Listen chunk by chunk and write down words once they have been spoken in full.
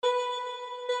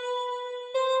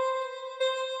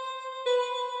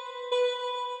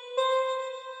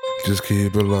just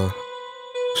keep it low.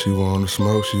 She wanna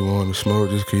smoke,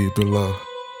 just keep it low.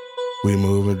 We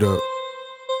moving dope,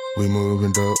 we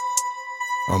moving dope.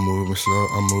 I'm moving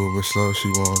slow, she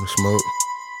wanna smoke.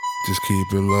 Just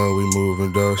keep it low, we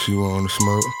moving dope, she wanna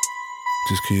smoke.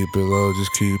 Just keep it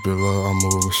low, I'm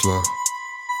moving slow.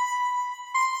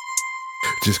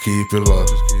 Just keep it low.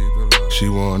 She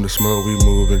wanna smoke, we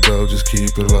moving dope, just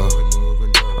keep it low.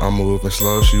 I'm moving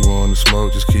slow, she wanna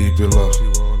smoke, just keep it low.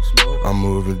 I'm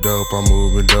moving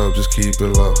dope, just keep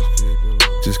it low.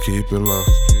 Just keep it low.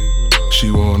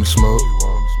 She wanna smoke,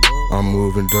 I'm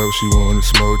moving dope, she wanna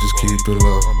smoke, just keep it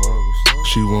low.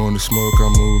 She wanna smoke,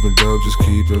 I'm moving dope, just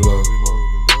keep it low.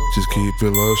 Just keep it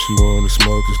low, she wanna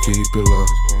smoke, just keep it low.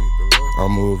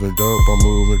 I'm moving dope, I'm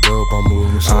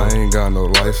moving slow. I ain't got no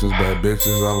license, bad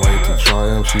bitches, I like to try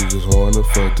them. She just wanna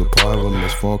fuck the problem.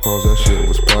 Miss phone calls, that shit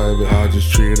was private. I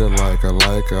just treat her like I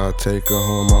like her. I take her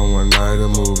home on one night.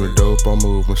 I'm moving dope, I'm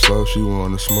moving slow. She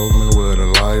wanna smoke me with a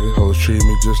lighter. Hoes treat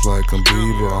me just like I'm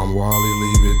Bieber. I'm Wally,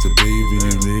 leave it to Beaver.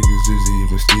 You niggas is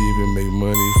even Steven. Make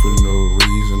money for no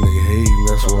reason. They hating,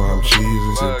 that's why I'm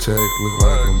cheesing. Some tech look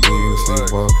like I'm bleeding.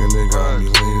 Sleepwalking, they got me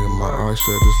leaning. My eyes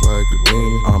shut just like a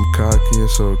demon. I'm cocky and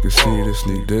so conceited.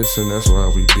 Sneak this and that's why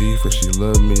we beef. If she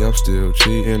love me, I'm still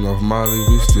cheating. Off Molly,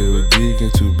 we still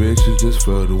geeking. Two bitches just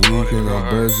for the weekend. I'm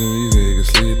buzzing, these niggas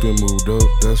sleeping. Move dope,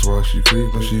 that's why she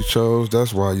creeping. She chose,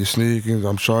 that's why you sneaking.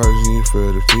 I'm charging you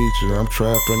for the feature. I'm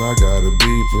trapping, I got a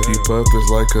beeper. Keep puppets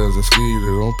like cousin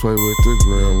Skeeter. Don't play with the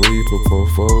Grim Reaper. Pour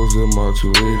foes in my 2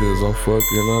 liters. I'm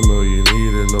fucking, I know you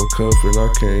need it. No cuffing, I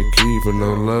can't keep it.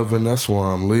 No loving, that's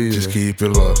why I'm leaving. Just keep it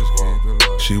low.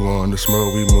 She wanna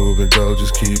smoke, we moving dope,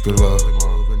 just keep it low.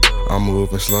 I'm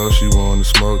moving slow, she wanna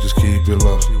smoke, just keep it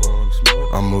low.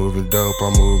 I'm moving dope,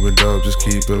 just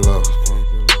keep it low.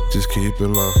 Just keep it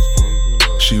low.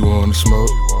 She wanna smoke,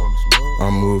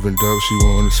 I'm moving dope, she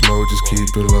wanna smoke, just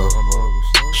keep it low.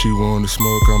 She wanna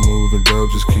smoke, I'm moving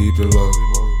dope, just keep it low.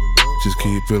 Just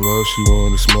keep it low, she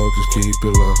wanna smoke, just keep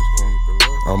it low.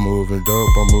 I'm moving dope,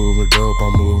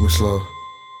 I'm moving slow.